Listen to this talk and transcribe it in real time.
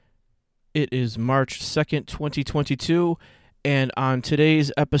It is March 2nd, 2022, and on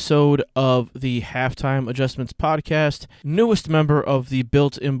today's episode of the Halftime Adjustments podcast, newest member of the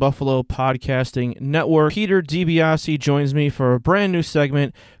Built in Buffalo podcasting network, Peter DiBiase joins me for a brand new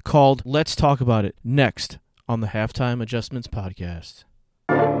segment called Let's Talk About It, next on the Halftime Adjustments podcast.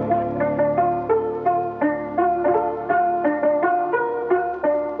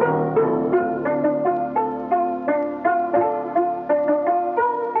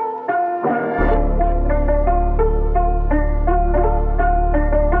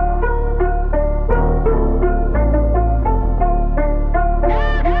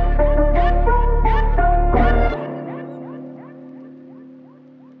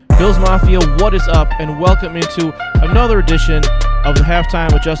 Bills Mafia, what is up, and welcome into another edition of the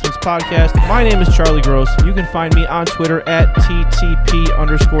Halftime Adjustments podcast. My name is Charlie Gross. You can find me on Twitter at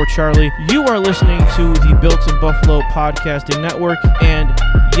TTP_Charlie. You are listening to the Built in Buffalo podcasting network, and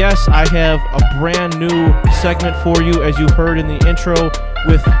yes, I have a brand new segment for you, as you heard in the intro,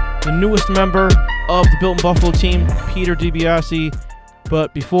 with the newest member of the Built in Buffalo team, Peter DiBiase.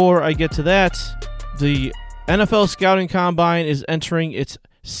 But before I get to that, the NFL Scouting Combine is entering its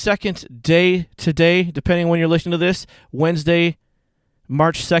second day today, depending on when you're listening to this, Wednesday,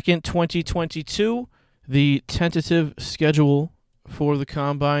 March 2nd, 2022. The tentative schedule for the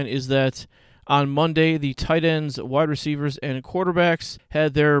Combine is that on Monday, the tight ends, wide receivers, and quarterbacks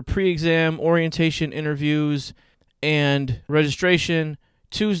had their pre-exam orientation interviews and registration.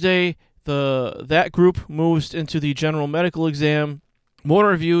 Tuesday, that group moves into the general medical exam, more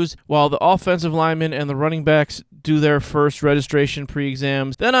reviews, while the offensive linemen and the running backs do their first registration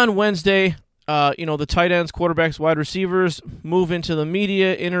pre-exams. Then on Wednesday, the tight ends, quarterbacks, wide receivers move into the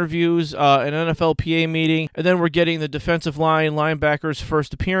media interviews, an NFLPA meeting, and then we're getting the defensive line, linebackers'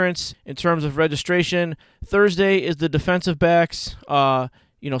 first appearance in terms of registration. Thursday is the defensive backs,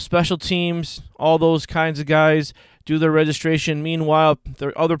 special teams, all those kinds of guys do their registration. Meanwhile,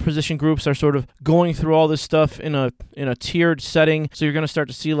 the other position groups are sort of going through all this stuff in a tiered setting, so you're going to start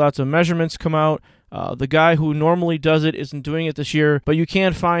to see lots of measurements come out. The guy who normally does it isn't doing it this year, but you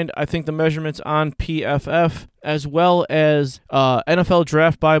can find, I think, the measurements on PFF as well as NFL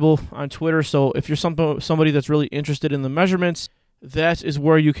Draft Bible on Twitter. So if you're somebody that's really interested in the measurements, that is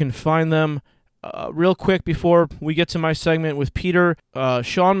where you can find them. Real quick before we get to my segment with Peter,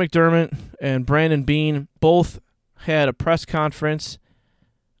 Sean McDermott and Brandon Beane both had a press conference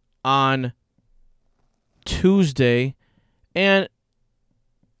on Tuesday, and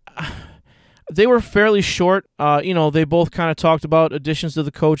they were fairly short. They both kind of talked about additions to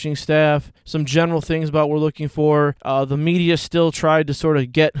the coaching staff, some general things about what we're looking for. The media still tried to sort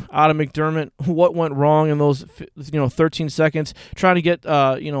of get out of McDermott what went wrong in those 13 seconds, trying to get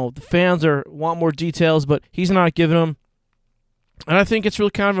the fans want more details, but he's not giving them. And I think it's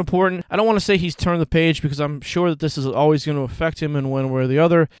really kind of important. I don't want to say he's turned the page because I'm sure that this is always going to affect him in one way or the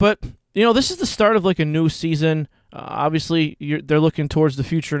other. But, this is the start of like a new season. Obviously, they're looking towards the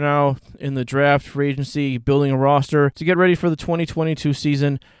future now in the draft, free agency, building a roster to get ready for the 2022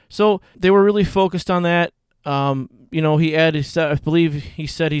 season. So they were really focused on that. He added, I believe he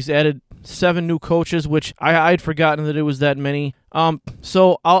said he's added 7 new coaches, which I'd forgotten that it was that many.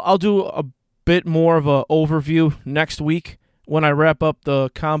 So I'll do a bit more of an overview next week when I wrap up the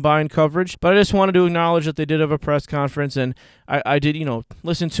Combine coverage. But I just wanted to acknowledge that they did have a press conference, and I did,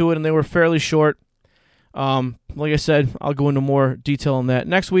 listen to it, and they were fairly short. Like I said, I'll go into more detail on that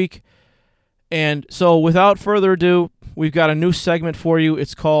next week. And so without further ado, we've got a new segment for you.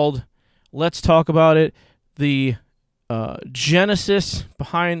 It's called Let's Talk About It. The genesis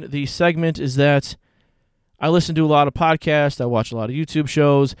behind the segment is that I listen to a lot of podcasts. I watch a lot of YouTube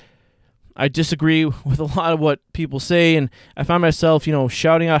shows. I disagree with a lot of what people say, and I find myself,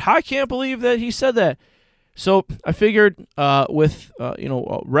 shouting out, I can't believe that he said that. So I figured with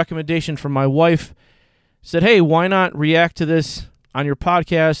a recommendation from my wife, said, hey, why not react to this on your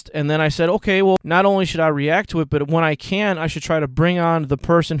podcast? And then I said, okay, well, not only should I react to it, but when I can, I should try to bring on the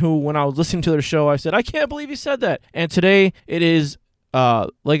person who, when I was listening to their show, I said, I can't believe he said that. And today it is,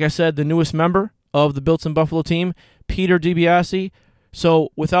 like I said, the newest member of the Built in Buffalo team, Peter DiBiase. So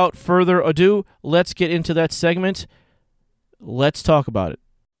without further ado, let's get into that segment. Let's talk about it.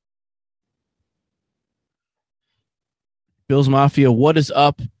 Bills Mafia, what is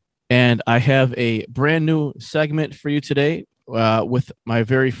up? And I have a brand new segment for you today with my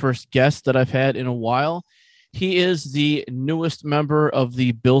very first guest that I've had in a while. He is the newest member of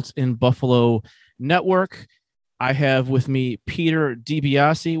the Built in Buffalo network. I have with me Peter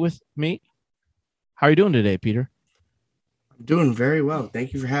DiBiase with me. How are you doing today, Peter? I'm doing very well.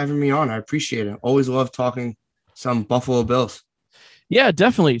 Thank you for having me on. I appreciate it. Always love talking some Buffalo Bills. Yeah,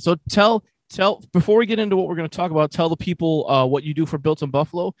 definitely. So tell before we get into what we're going to talk about, tell the people what you do for Built in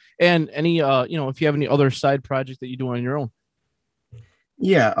Buffalo and any if you have any other side projects that you do on your own.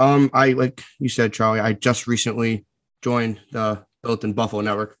 Yeah, I like you said, Charlie. I just recently joined the Built in Buffalo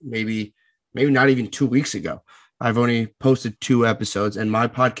network. Maybe not even 2 weeks ago. I've only posted 2 episodes, and my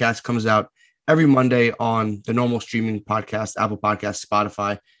podcast comes out every Monday on the normal streaming podcast, Apple Podcasts,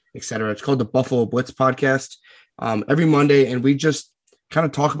 Spotify, etc. It's called the Buffalo Blitz Podcast. Every Monday, and we just kind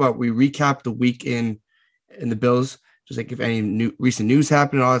of we recap the week in the Bills, just like if any recent news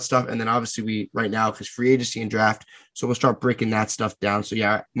happened and all that stuff. And then obviously we right now, because free agency and draft, so we'll start breaking that stuff down. So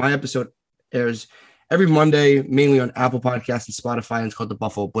yeah, my episode airs every Monday, mainly on Apple Podcasts and Spotify, and it's called the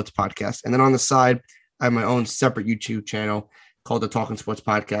Buffalo Blitz Podcast. And then on the side, I have my own separate YouTube channel called the Talking Sports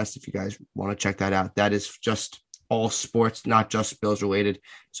Podcast. If you guys want to check that out, that is just all sports, not just Bills related.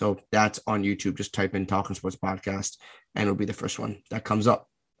 So that's on YouTube. Just type in Talking Sports Podcast, and it'll be the first one that comes up.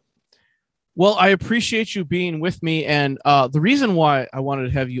 Well, I appreciate you being with me. And the reason why I wanted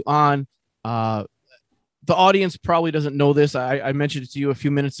to have you on, the audience probably doesn't know this. I mentioned it to you a few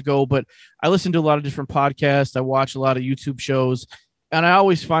minutes ago, but I listen to a lot of different podcasts. I watch a lot of YouTube shows, and I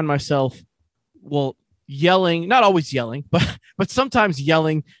always find myself, yelling, not always yelling, but sometimes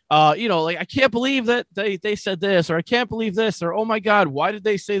yelling, like, I can't believe that they said this, or I can't believe this, or, oh my God, why did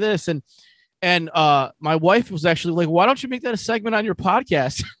they say this? And my wife was actually like, why don't you make that a segment on your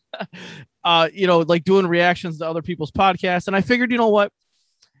podcast? Like doing reactions to other people's podcasts. And I figured, you know what?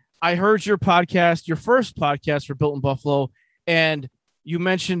 I heard your podcast, your first podcast for Built in Buffalo, and you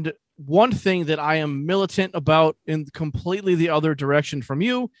mentioned one thing that I am militant about in completely the other direction from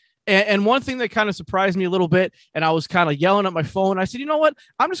you. And one thing that kind of surprised me a little bit, and I was kind of yelling at my phone. I said, you know what?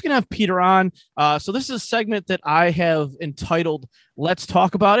 I'm just going to have Peter on. So this is a segment that I have entitled, Let's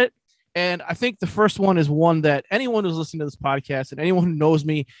Talk About It. And I think the first one is one that anyone who's listening to this podcast and anyone who knows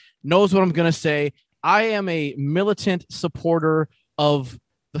me knows what I'm going to say. I am a militant supporter of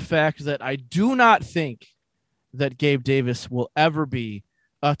the fact that I do not think that Gabe Davis will ever be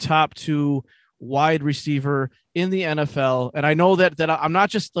a top 2 wide receiver in the NFL. And I know that I'm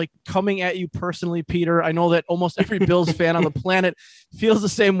not just like coming at you personally, Peter. I know that almost every Bills fan on the planet feels the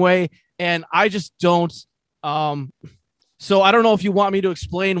same way. And I just don't. So I don't know if you want me to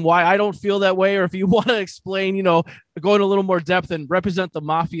explain why I don't feel that way, or if you want to explain, go in a little more depth and represent the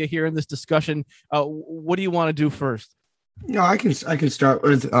mafia here in this discussion. What do you want to do first? No, I can start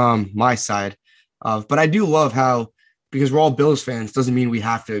with my side but I do love how, because we're all Bills fans, doesn't mean we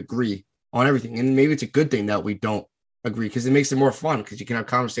have to agree on everything. And maybe it's a good thing that we don't agree, because it makes it more fun, because you can have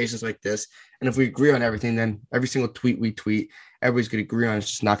conversations like this. And if we agree on everything, then every single tweet we tweet, everybody's going to agree on. It's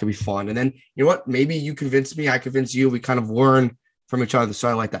just not going to be fun. And then, you know what? Maybe you convince me, I convince you. We kind of learn from each other. So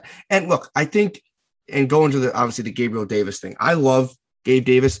I like that. And look, I think, and going to obviously the Gabriel Davis thing, I love Gabe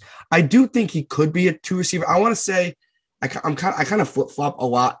Davis. I do think he could be a 2 receiver. I want to say I kind of flip flop a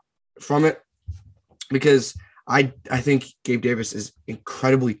lot from it, because I think Gabe Davis is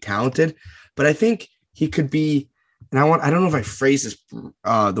incredibly talented, but I think he could be, and I don't know if I phrased this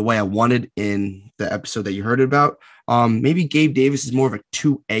the way I wanted in the episode that you heard about. Maybe Gabe Davis is more of a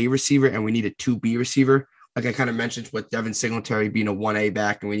 2A receiver, and we need a 2B receiver. Like I kind of mentioned with Devin Singletary being a 1A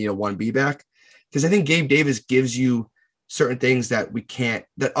back, and we need a 1B back, because I think Gabe Davis gives you certain things that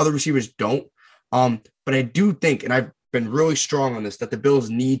other receivers don't. But I do think, and I've been really strong on this, that the Bills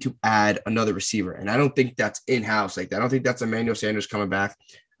need to add another receiver. And I don't think that's in-house like that. I don't think that's Emmanuel Sanders coming back.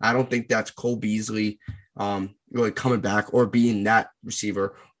 I don't think that's Cole Beasley really coming back or being that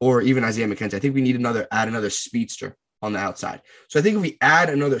receiver, or even Isaiah McKenzie. I think we need add another speedster on the outside. So I think if we add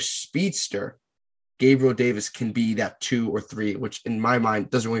another speedster, Gabriel Davis can be that 2 or 3, which in my mind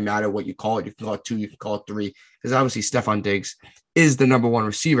doesn't really matter what you call it. You can call it 2, you can call it 3, because obviously Stephon Diggs is the number 1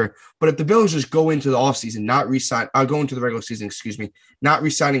 receiver. But if the Bills just go into the offseason, go into the regular season, not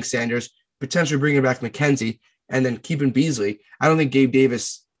re-signing Sanders, potentially bringing back McKenzie, and then keeping Beasley, I don't think Gabe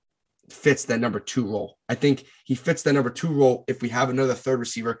Davis fits that number 2 role. I think he fits that number 2 role if we have another third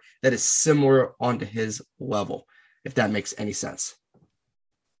receiver that is similar onto his level, if that makes any sense.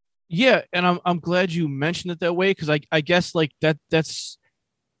 Yeah, and I'm glad you mentioned it that way, because I guess like that's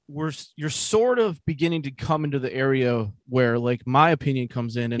where you're sort of beginning to come into the area where like my opinion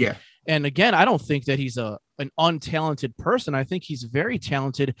comes in. And and again, I don't think that he's an untalented person. I think he's very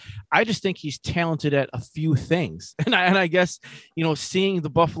talented. I just think he's talented at a few things. And I guess, seeing the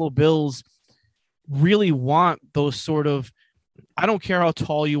Buffalo Bills really want those sort of, I don't care how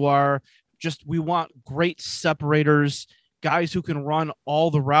tall you are, just we want great separators, guys who can run all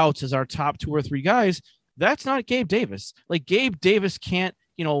the routes as our top 2 or 3 guys. That's not Gabe Davis. Like Gabe Davis can't,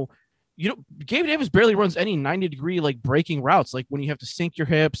 Gabe Davis barely runs any 90-degree like breaking routes, like when you have to sink your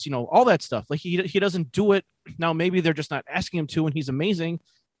hips, all that stuff. Like he doesn't do it. Now maybe they're just not asking him to, and he's amazing.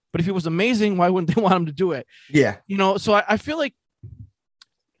 But if he was amazing, why wouldn't they want him to do it? Yeah. So I feel like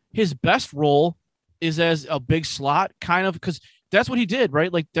his best role is as a big slot, kind of, because that's what he did,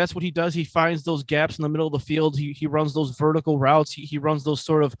 right? Like that's what he does. He finds those gaps in the middle of the field. He runs those vertical routes. He runs those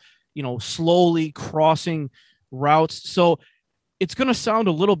sort of, slowly crossing routes. So it's going to sound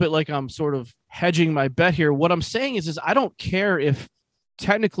a little bit like I'm sort of hedging my bet here. What I'm saying is I don't care if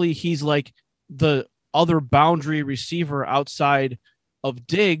technically he's like the other boundary receiver outside of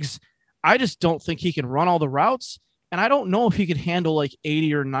Diggs. I just don't think he can run all the routes. And I don't know if he could handle like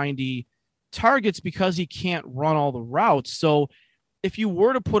 80 or 90 targets because he can't run all the routes. So if you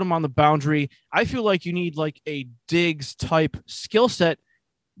were to put him on the boundary, I feel like you need like a Diggs type skill set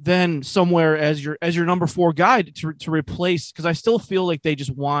then somewhere as your number 4 guy to replace, because I still feel like they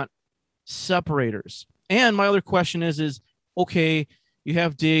just want separators. And my other question is okay, you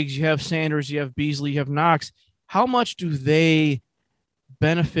have Diggs, you have Sanders, you have Beasley, you have Knox. How much do they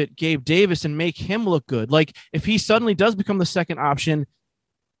benefit Gabe Davis and make him look good? Like if he suddenly does become the second option,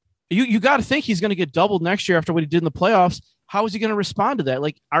 you got to think he's going to get doubled next year after what he did in the playoffs. How is he going to respond to that?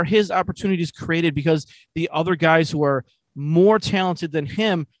 Like, are his opportunities created because the other guys who are more talented than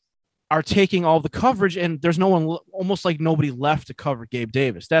him are taking all the coverage and there's no one, almost like nobody left to cover Gabe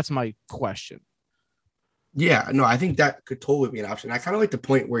Davis? That's my question. Yeah, no, I think that could totally be an option. I kind of like the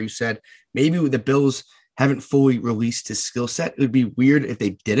point where you said maybe the Bills haven't fully released his skill set. It would be weird if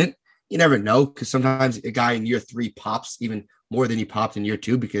they didn't. You never know, because sometimes a guy in year 3 pops even more than he popped in year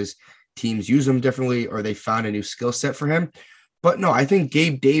 2 because teams use him differently or they found a new skill set for him. But no, I think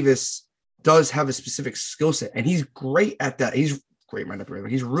Gabe Davis does have a specific skill set, and he's great at that. He's great,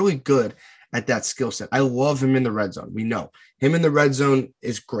 he's really good at that skill set. I love him in the red zone. We know him in the red zone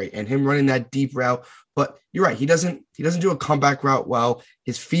is great, and him running that deep route. But you're right, he doesn't do a comeback route well.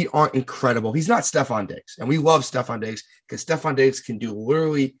 His feet aren't incredible. He's not Stephon Diggs, and we love Stephon Diggs because Stephon Diggs can do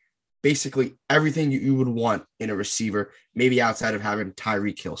literally basically everything you would want in a receiver, maybe outside of having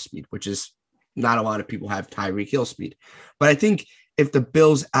Tyreek Hill speed, which is not a lot of people have Tyreek Hill speed. But I think if the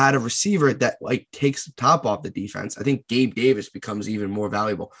Bills add a receiver that like takes the top off the defense, I think Gabe Davis becomes even more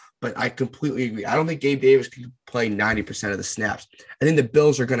valuable. But I completely agree. I don't think Gabe Davis can play 90% of the snaps. I think the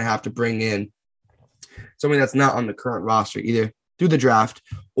Bills are going to have to bring in somebody that's not on the current roster, either through the draft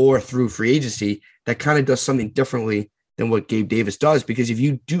or through free agency, that kind of does something differently than what Gabe Davis does. Because if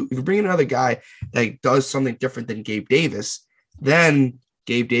you bring in another guy that does something different than Gabe Davis, then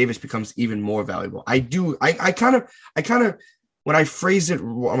Gabe Davis becomes even more valuable. I kind of, when I phrased it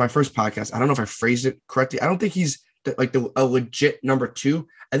on my first podcast, I don't know if I phrased it correctly. I don't think he's a legit number 2.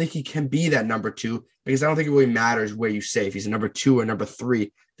 I think he can be that number 2 because I don't think it really matters where you say if he's a number 2 or number 3. I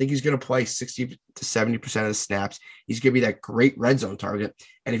think he's going to play 60 to 70% of the snaps. He's going to be that great red zone target.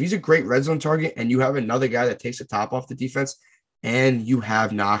 And if he's a great red zone target and you have another guy that takes the top off the defense and you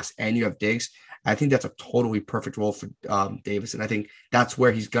have Knox and you have Diggs, I think that's a totally perfect role for Davis. And I think that's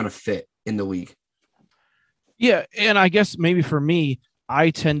where he's going to fit in the league. Yeah. And I guess maybe for me, I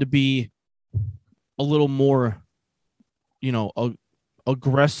tend to be a little more,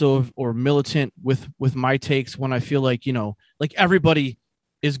 aggressive or militant with my takes when I feel like, like everybody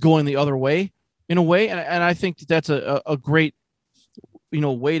is going the other way in a way. And I think that's a great,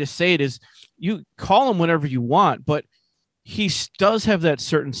 way to say it is you call him whatever you want, but he does have that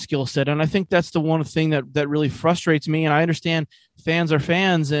certain skill set. And I think that's the one thing that really frustrates me. And I understand fans are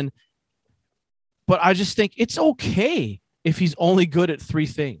fans, but I just think it's okay if he's only good at 3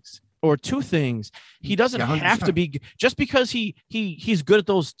 things or 2 things. He doesn't have to be, just because he's good at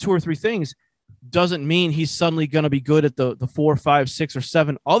those 2 or 3 things doesn't mean he's suddenly going to be good at the 4, 5, 6, or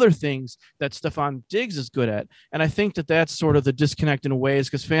 7 other things that Stephon Diggs is good at. And I think that's sort of the disconnect in a way, is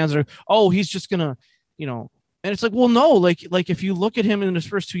because fans are, he's just going to, and it's like, well, no, like if you look at him in his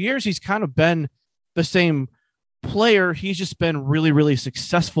first 2 years, he's kind of been the same player. He's just been really, really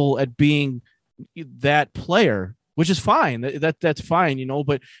successful at being that player, which is fine. That's fine,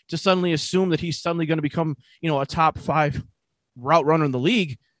 but to suddenly assume that he's suddenly going to become, a top 5 route runner in the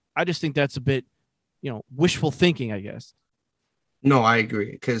league, I just think that's a bit, wishful thinking, I guess. No, I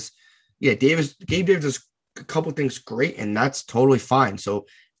agree. Because, Gabe Davis does a couple things great, and that's totally fine. So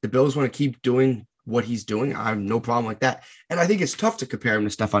the Bills want to keep doing what he's doing. I have no problem with that. And I think it's tough to compare him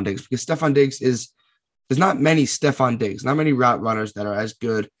to Stephon Diggs because Stephon Diggs there's not many Stephon Diggs, not many route runners that are as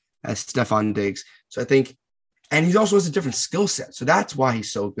good as Stephon Diggs. So I think, and he also has a different skill set. So that's why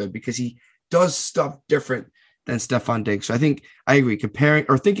he's so good, because he does stuff different than Stephon Diggs. So I think I agree.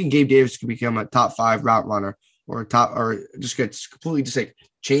 Thinking Gabe Davis could become a top 5 route runner or just completely just like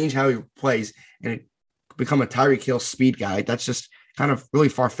change how he plays and become a Tyreek Hill speed guy. That's just kind of really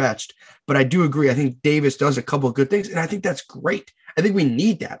far-fetched. But I do agree. I think Davis does a couple of good things, and I think that's great. I think we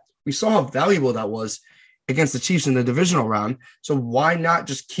need that. We saw how valuable that was against the Chiefs in the divisional round. So why not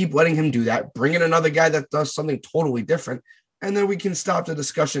just keep letting him do that? Bring in another guy that does something totally different, and then we can stop the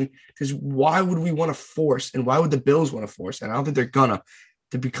discussion. Because why would we want to force, and why would the Bills want to force? And I don't think they're gonna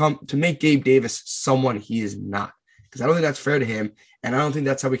to make Gabe Davis someone he is not. Because I don't think that's fair to him, and I don't think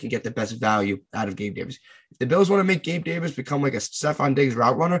that's how we can get the best value out of Gabe Davis. If the Bills want to make Gabe Davis become like a Stephon Diggs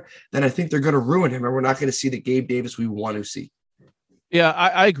route runner, then I think they're going to ruin him, and we're not going to see the Gabe Davis we want to see. Yeah,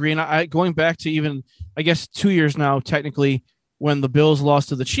 I agree. And I going back to even, I guess, 2 years now, technically, when the Bills lost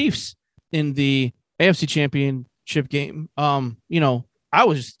to the Chiefs in the AFC Championship game, I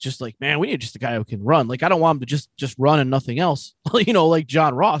was just like, man, we need just a guy who can run. Like, I don't want him to just run and nothing else, like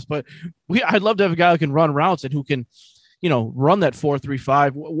John Ross. But I'd love to have a guy who can run routes and who can, run that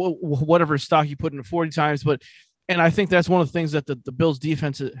 4.35, whatever stock you put in 40 times. And I think that's one of the things that the Bills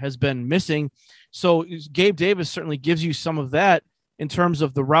defense has been missing. So Gabe Davis certainly gives you some of that in terms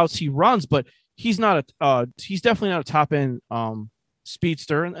of the routes he runs, but he's definitely not a top end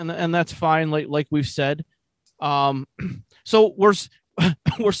speedster, and that's fine. Like we've said. So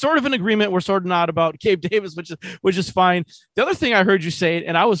we're sort of in agreement. We're sort of not about Gabe Davis, which is fine. The other thing I heard you say,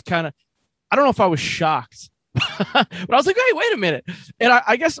 and I was I don't know if I was shocked, but I was like, hey, wait a minute. And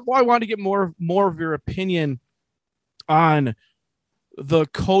I guess I wanted to get more of your opinion on the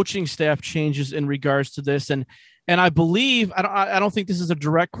coaching staff changes in regards to this. And I believe, I don't think this is a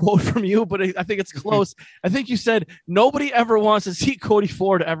direct quote from you, but I think it's close. I think you said nobody ever wants to see Cody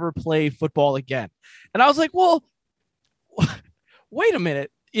Ford ever play football again. And I was like, well, wait a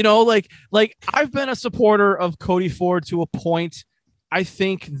minute. Like I've been a supporter of Cody Ford to a point. I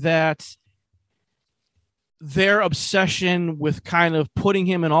think that their obsession with kind of putting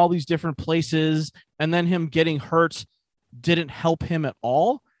him in all these different places and then him getting hurt didn't help him at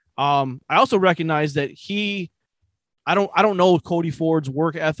all. I also recognize that I don't know Cody Ford's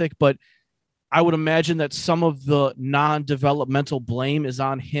work ethic, but I would imagine that some of the non-developmental blame is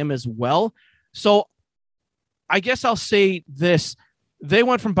on him as well. So I guess I'll say this. They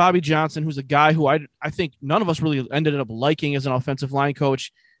went from Bobby Johnson, who's a guy who I think none of us really ended up liking as an offensive line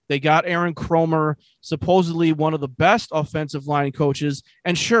coach. They got Aaron Kromer, supposedly one of the best offensive line coaches.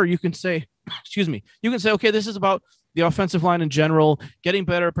 And sure, you can say, okay, this is about the offensive line in general, getting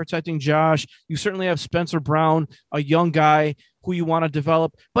better at protecting Josh. You certainly have Spencer Brown, a young guy who you want to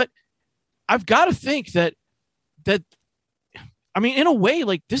develop. But I've got to think that in a way,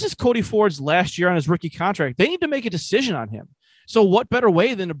 like, this is Cody Ford's last year on his rookie contract. They need to make a decision on him. So what better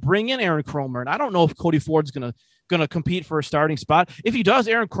way than to bring in Aaron Kromer? And I don't know if Cody Ford's going to compete for a starting spot. If he does,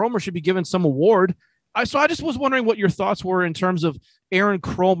 Aaron Kromer should be given some award. So I just was wondering what your thoughts were in terms of Aaron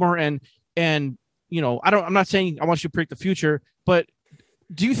Kromer and I'm not saying I want you to predict the future, but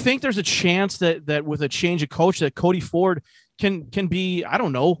do you think there's a chance that with a change of coach that Cody Ford can be, I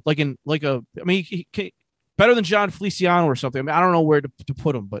don't know, he better than John Feliciano or something? I don't know where to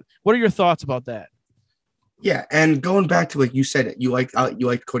put him, but what are your thoughts about that? Yeah, and going back to, like you said, you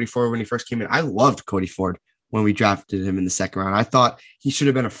liked Cody Ford when he first came in. I loved Cody Ford when we drafted him in the second round. I thought he should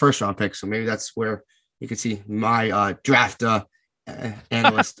have been a first-round pick, so maybe that's where you can see my draft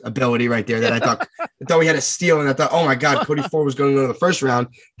analyst ability right there. That I thought we had a steal, and I thought, oh my God, Cody Ford was going to go to the first round,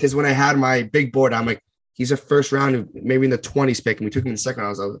 because when I had my big board, I'm like, he's a first round, maybe in the 20s pick, and we took him in the second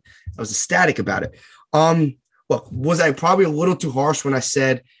round. I was ecstatic about it. Look, was I probably a little too harsh when I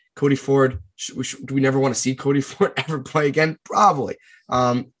said Cody Ford? Do we never want to see Cody Ford ever play again? Probably.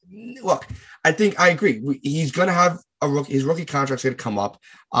 Look, I think I agree. He's going to have his rookie contract's going to come up.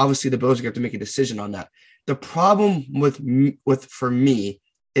 Obviously, the Bills are going to have to make a decision on that. The problem for me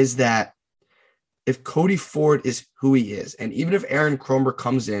is that if Cody Ford is who he is, and even if Aaron Kromer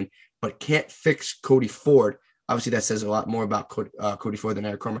comes in but can't fix Cody Ford, obviously that says a lot more about Cody Ford than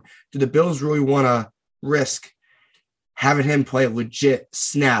Aaron Kromer. Do the Bills really want to risk having him play legit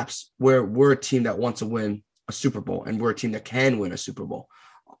snaps where we're a team that wants to win a Super Bowl and we're a team that can win a Super Bowl?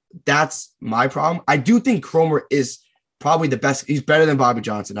 That's my problem. I do think Kromer is probably the best. He's better than Bobby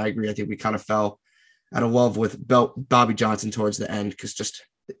Johnson. I agree. I think we kind of fell out of love with Bobby Johnson towards the end, because just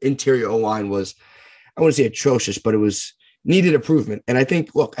the interior O-line was, I wouldn't say atrocious, but it was needed improvement. And I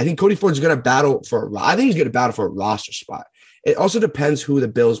think Cody Ford's going to battle for a roster spot. It also depends who the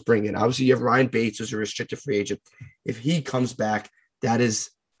Bills bring in. Obviously, you have Ryan Bates, who's a restricted free agent. If he comes back, I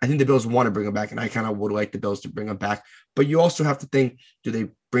think the Bills want to bring him back, and I kind of would like the Bills to bring him back. But you also have to think, do they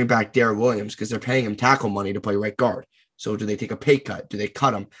bring back Darrell Williams, because they're paying him tackle money to play right guard? So do they take a pay cut? Do they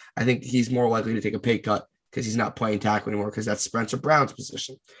cut him? I think he's more likely to take a pay cut because he's not playing tackle anymore because that's Spencer Brown's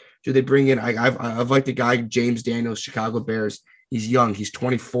position? Do they bring in? I've liked the guy James Daniels, Chicago Bears. He's young. He's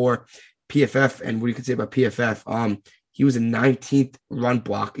 24. PFF, and what you can say about PFF? He was a 19th run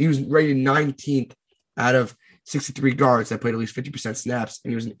block. He was rated 19th out of 63 guards that played at least 50% snaps,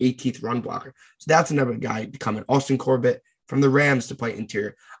 and he was an 18th run blocker. So that's another guy to come in. Austin Corbett from the Rams to play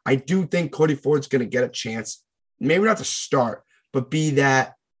interior. I do think Cody Ford's going to get a chance, maybe not to start, but be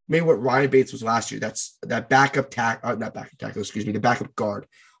that maybe what Ryan Bates was last year. That's that backup tackle, not backup tackle, excuse me, the backup guard.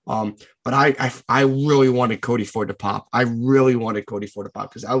 But I really wanted Cody Ford to pop. I really wanted Cody Ford to pop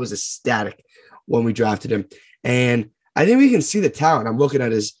because I was ecstatic when we drafted him. And I think we can see the talent. I'm looking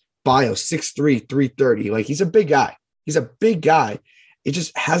at his bio, 6'3", 330. Like, he's a big guy. He's a big guy. It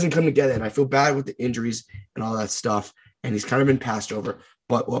just hasn't come together. And I feel bad with the injuries and all that stuff. And he's kind of been passed over.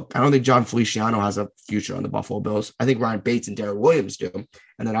 But I don't think John Feliciano has a future on the Buffalo Bills. I think Ryan Bates and Darrell Williams do.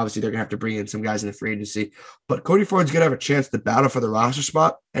 And then obviously they're going to have to bring in some guys in the free agency. But Cody Ford's going to have a chance to battle for the roster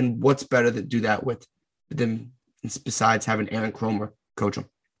spot. And what's better than do that with them besides having Aaron Kromer coach him?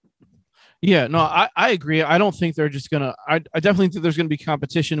 Yeah, no, I agree. I don't think they're just going to – I definitely think there's going to be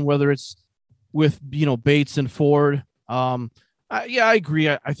competition, whether it's with, Bates and Ford. I agree.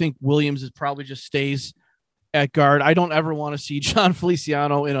 I think Williams is probably just stays at guard. I don't ever want to see John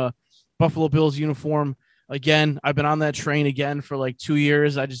Feliciano in a Buffalo Bills uniform again. I've been on that train again for like 2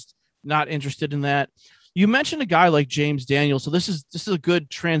 years. I just not interested in that. You mentioned a guy like James Daniels. So this is a good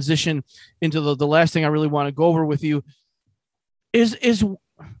transition into the last thing I really want to go over with you is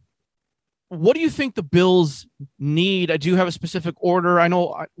what do you think the Bills need? Do you have a specific order? I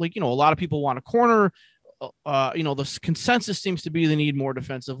know a lot of people want a corner. The consensus seems to be they need more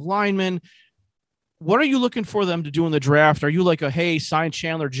defensive linemen. What are you looking for them to do in the draft? Are you like sign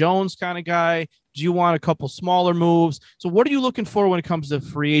Chandler Jones kind of guy? Do you want a couple smaller moves? So what are you looking for when it comes to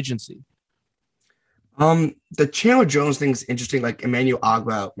free agency? The Chandler Jones thing is interesting. Like Emmanuel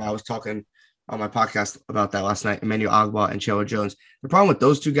Ogbah, I was talking on my podcast about that last night, Emmanuel Ogbah and Chandler Jones. The problem with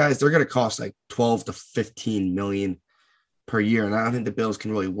those two guys, they're going to cost like 12 to 15 million per year. And I don't think the Bills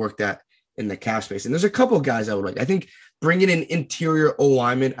can really work that in the cap space. And there's a couple of guys I would like. I think bringing in interior O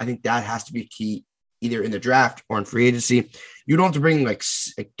lineman, I think that has to be key either in the draft or in free agency. You don't have to bring like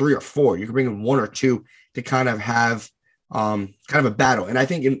 3 or 4. You can bring in 1 or 2 to kind of have kind of a battle. And I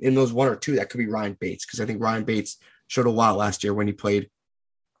think in those 1 or 2, that could be Ryan Bates, because I think Ryan Bates showed a lot last year when he played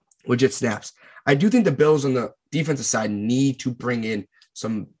legit snaps. I do think the Bills on the defensive side need to bring in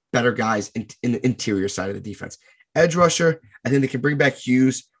some better guys in the interior side of the defense. Edge rusher, I think they can bring back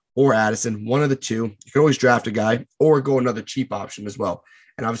Hughes or Addison, one of the two. You can always draft a guy or go another cheap option as well.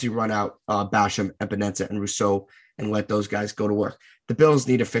 And obviously run out Basham, Epinesa, and Rousseau and let those guys go to work. The Bills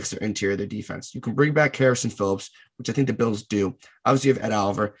need to fix their interior, their defense. You can bring back Harrison Phillips, which I think the Bills do. Obviously, you have Ed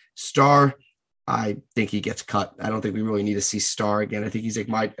Oliver. Star, I think he gets cut. I don't think we really need to see Star again. I think he's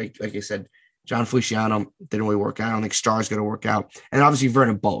like I said, John Feliciano didn't really work out. I don't think Star's going to work out. And obviously,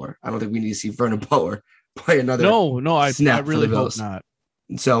 Vernon Butler. I don't think we need to see Vernon Butler play another snap. I really hope not.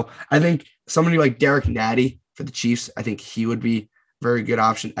 And so I think somebody like Derek Natty for the Chiefs, I think he would be very good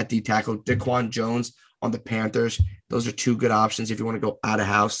option at D tackle. Daquan Jones on the Panthers. Those are 2 good options if you want to go out of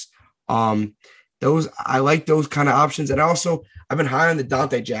house. I like those kind of options. And also, I've been high on the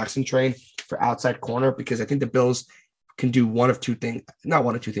Dante Jackson train for outside corner because I think the Bills can do one of two things. Not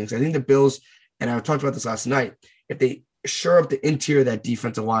one of two things. I think the Bills, and I talked about this last night, if they shore up the interior of that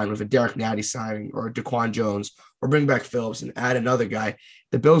defensive line with a Derek Natty signing or a Daquan Jones or bring back Phillips and add another guy,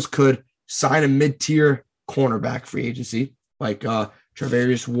 the Bills could sign a mid-tier cornerback free agency like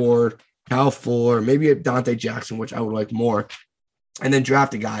Travarius Ward, Kyle Fuller, maybe a Dante Jackson, which I would like more, and then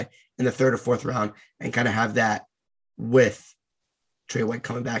draft a guy in the 3rd or 4th round and kind of have that with Trey White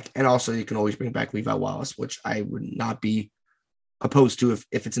coming back. And also you can always bring back Levi Wallace, which I would not be opposed to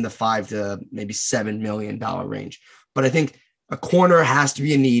if it's in the $5 to maybe $7 million range. But I think a corner has to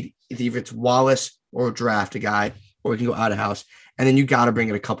be a need. Either it's Wallace or draft a guy, or we can go out of house. And then you got to bring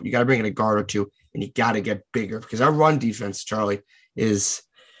in you got to bring in a guard or 2, and you got to get bigger because our run defense, Charlie, is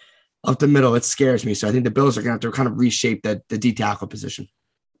up the middle. It scares me. So I think the Bills are going to have to kind of reshape the D tackle position.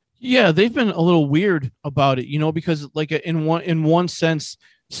 Yeah, they've been a little weird about it, because like in one sense,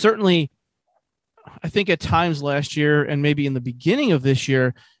 certainly I think at times last year and maybe in the beginning of this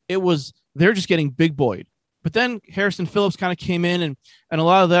year, they're just getting big boyed. But then Harrison Phillips kind of came in and a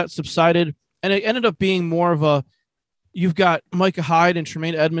lot of that subsided. And it ended up being more of you've got Micah Hyde and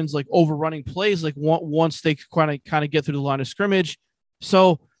Tremaine Edmonds like overrunning plays like once they kind of get through the line of scrimmage.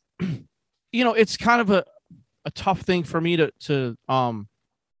 So, it's kind of a tough thing for me to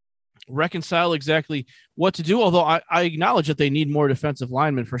reconcile exactly what to do. Although I acknowledge that they need more defensive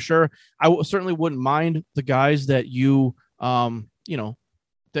linemen for sure. Certainly wouldn't mind the guys that you,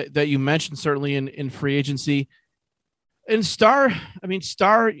 that you mentioned certainly in free agency. And Star,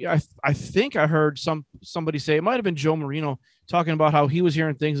 I think I heard somebody say, it might have been Joe Marino, talking about how he was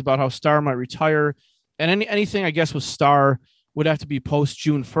hearing things about how Star might retire, and anything I guess with Star would have to be post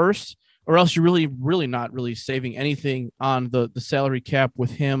June 1st, or else you're really not really saving anything on the salary cap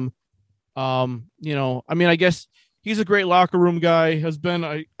with him. I guess he's a great locker room guy, has been,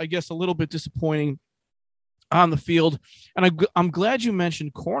 I guess, a little bit disappointing on the field. And I'm glad you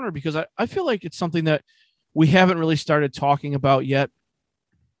mentioned corner, because I feel like it's something that we haven't really started talking about yet.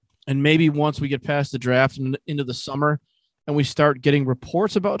 And maybe once we get past the draft and into the summer and we start getting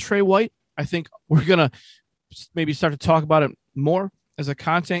reports about Trey White, I think we're going to maybe start to talk about it more as a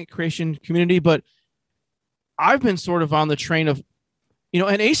content creation community. But I've been sort of on the train of, an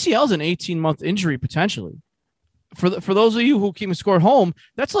ACL is an 18-month injury potentially. For those of you who keep score at home,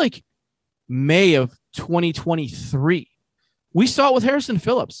 that's like May of 2023. We saw it with Harrison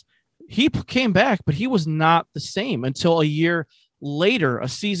Phillips. He came back, but he was not the same until a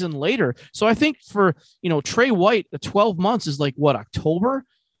season later. So I think for, Trey White, the 12 months is like what, October?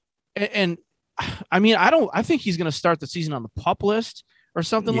 And I think he's going to start the season on the PUP list or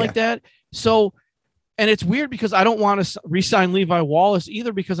something like that. So, and it's weird because I don't want to re-sign Levi Wallace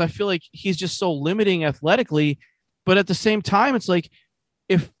either, because I feel like he's just so limiting athletically. But at the same time, it's like,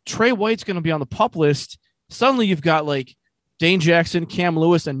 if Trey White's going to be on the PUP list, suddenly you've got like Dane Jackson, Cam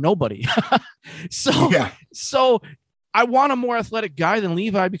Lewis, and nobody. So I want a more athletic guy than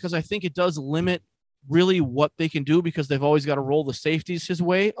Levi, because I think it does limit really what they can do, because they've always got to roll the safeties his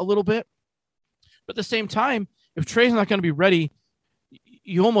way a little bit. But at the same time, if Trey's not going to be ready,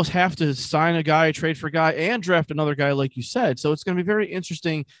 you almost have to sign a guy, trade for a guy, and draft another guy, like you said. So it's going to be very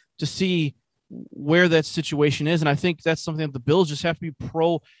interesting to see where that situation is. And I think that's something that the Bills just have to be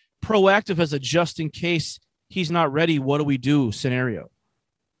proactive as a just in case he's not ready, what do we do scenario.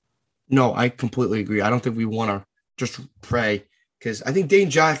 No, I completely agree. I don't think we want to just pray, because I think Dane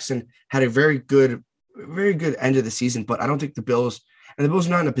Jackson had a very good end of the season, but I don't think the Bills are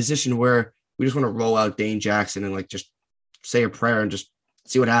not in a position where we just want to roll out Dane Jackson and like just say a prayer and just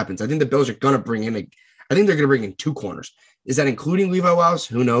see what happens. I think the Bills are going to bring in they're going to bring in two corners. Is that including Levi Wallace?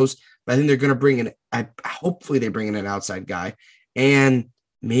 Who knows? But I think they're going to bring in, hopefully they bring in an outside guy, and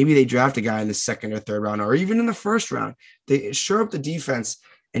maybe they draft a guy in the second or third round, or even in the first round. They shore up the defense,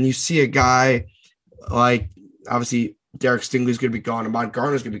 and you see a guy like, obviously Derek Stingley's going to be gone, Ahmad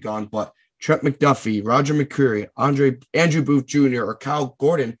Garner's going to be gone, but Trent McDuffie, Roger McCreary, Andrew Booth Jr., or Kyle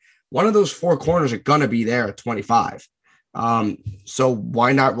Gordon, one of those four corners are going to be there at 25. So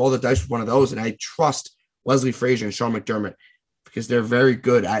why not roll the dice with one of those? And I trust Wesley Frazier and Sean McDermott, because they're very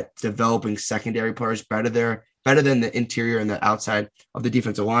good at developing secondary players better than the interior and the outside of the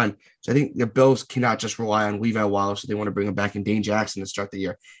defensive line. So I think the Bills cannot just rely on Levi Wallace if they want to bring him back, in Dane Jackson to start the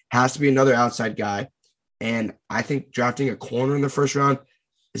year. Has to be another outside guy. And I think drafting a corner in the first round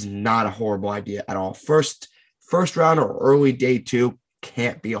is not a horrible idea at all. First round or early day 2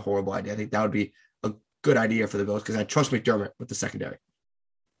 can't be a horrible idea. I think that would be a good idea for the Bills, because I trust McDermott with the secondary.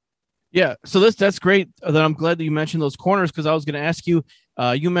 Yeah, so that's great. That I'm glad that you mentioned those corners, because I was going to ask you.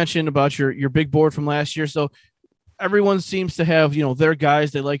 You mentioned about your big board from last year. So everyone seems to have their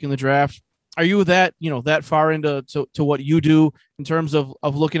guys they like in the draft. Are you that far into what you do in terms of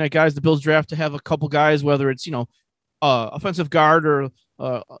looking at guys the Bills draft, to have a couple guys, whether it's offensive guard or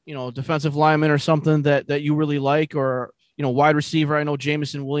defensive lineman or something that you really like, or wide receiver? I know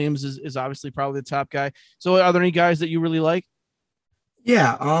Jameson Williams is obviously probably the top guy. So are there any guys that you really like?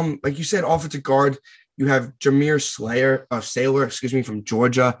 Yeah, like you said, offensive guard, you have Jameer Sailor, from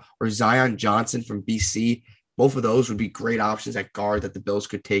Georgia, or Zion Johnson from BC. Both of those would be great options at guard that the Bills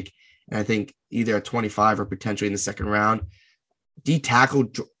could take, and I think either at 25 or potentially in the second round. D-tackle,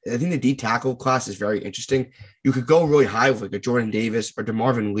 I think the D-tackle class is very interesting. You could go really high with like a Jordan Davis or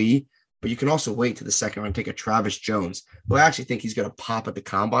DeMarvin Lee, but you can also wait to the second round and take a Travis Jones, who I actually think he's going to pop at the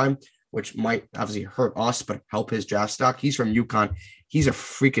combine, which might obviously hurt us, but help his draft stock. He's from UConn. He's a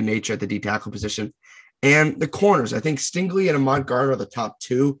freak of nature at the D-tackle position. And the corners, I think Stingley and Ahmad Garner are the top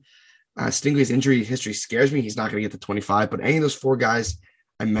two. Stingley's injury history scares me. He's not going to get to 25, but any of those four guys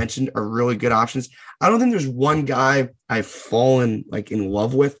I mentioned are really good options. I don't think there's one guy I've fallen in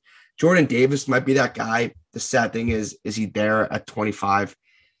love with. Jordan Davis might be that guy. The sad thing is he there at 25?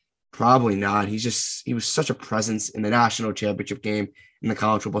 Probably not. He was such a presence in the national championship game, in the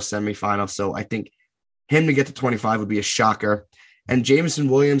college football semifinal. So I think him to get to 25 would be a shocker. And Jameson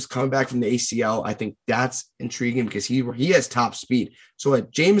Williams coming back from the ACL, I think that's intriguing because he has top speed. So a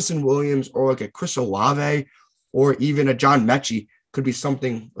Jameson Williams or like a Chris Olave or even a John Mechie could be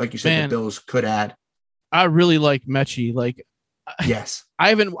something, like you said, the Bills could add. I really like Mechie. Like, yes, I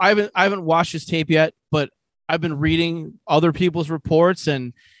haven't watched his tape yet, but I've been reading other people's reports,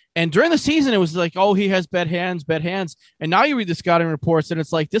 and during the season it was like, oh, he has bad hands. And now you read the scouting reports and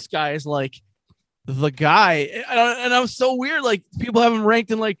it's like, this guy is like the guy. And I'm so weird. Like, people have him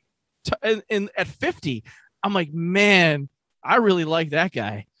ranked in like at 50. I'm like, man, I really like that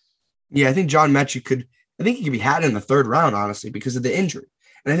guy. Yeah, I think John Mechie he could be had in the third round, honestly, because of the injury.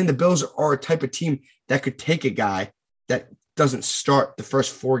 And I think the Bills are a type of team that could take a guy that doesn't start the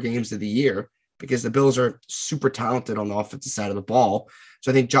first 4 games of the year, because the Bills are super talented on the offensive side of the ball.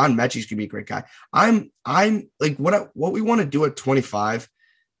 So I think John Mechie's could be a great guy. I'm like, what we want to do at 25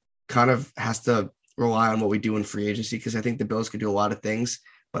 kind of has to rely on what we do in free agency, because I think the Bills could do a lot of things.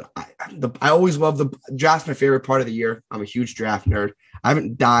 But I always love the draft. My favorite part of the year. I'm a huge draft nerd. I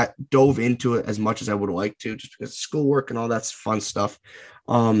haven't dove into it as much as I would like to, just because of schoolwork and all that's fun stuff.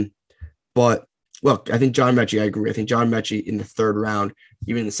 But look, I think John Mechie, I agree. I think John Mechie in the third round,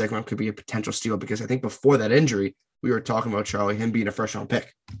 even in the second round, could be a potential steal, because I think before that injury, we were talking about, Charlie, him being a first round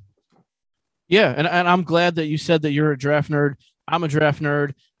pick. Yeah, and I'm glad that you said that you're a draft nerd. I'm a draft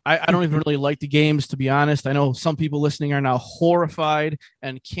nerd. I don't even really like the games, to be honest. I know some people listening are now horrified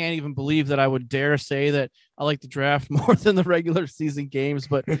and can't even believe that I would dare say that I like the draft more than the regular season games.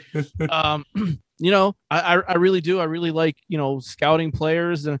 But, you know, I really do. I really like, you know, scouting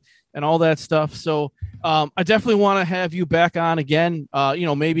players and all that stuff. So I definitely want to have you back on again, you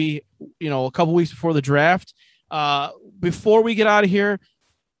know, maybe, you know, a couple weeks before the draft. Before we get out of here,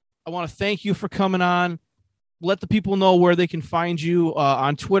 I want to thank you for coming on. Let the people know where they can find you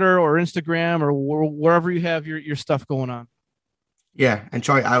on Twitter or Instagram or wherever you have your stuff going on. Yeah. And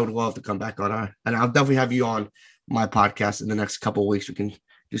Charlie, I would love to come back on, and I'll definitely have you on my podcast in the next couple of weeks. We can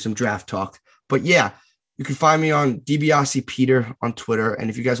do some draft talk. But yeah, you can find me on DiBiase Peter on Twitter. And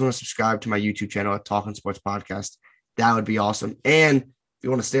if you guys want to subscribe to my YouTube channel at Talking Sports Podcast, that would be awesome. And if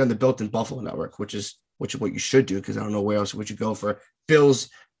you want to stay on the Built in Buffalo Network, which is what you should do, because I don't know where else would you go for Bills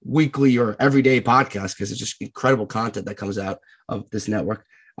weekly or everyday podcast, because it's just incredible content that comes out of this network.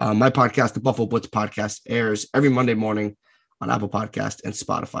 My podcast, the Buffalo Blitz Podcast, airs every Monday morning on Apple Podcast and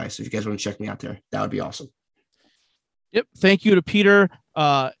Spotify. So if you guys want to check me out there, that would be awesome. Yep. Thank you to Peter.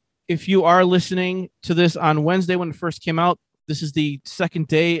 If you are listening to this on Wednesday when it first came out, this is the second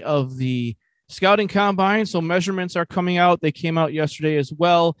day of the scouting combine. So measurements are coming out. They came out yesterday as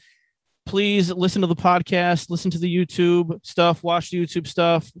well. Please listen to the podcast, listen to the YouTube stuff, watch the YouTube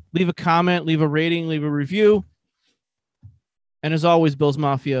stuff, leave a comment, leave a rating, leave a review. And as always, Bills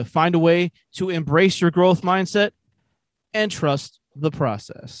Mafia, find a way to embrace your growth mindset and trust the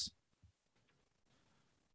process.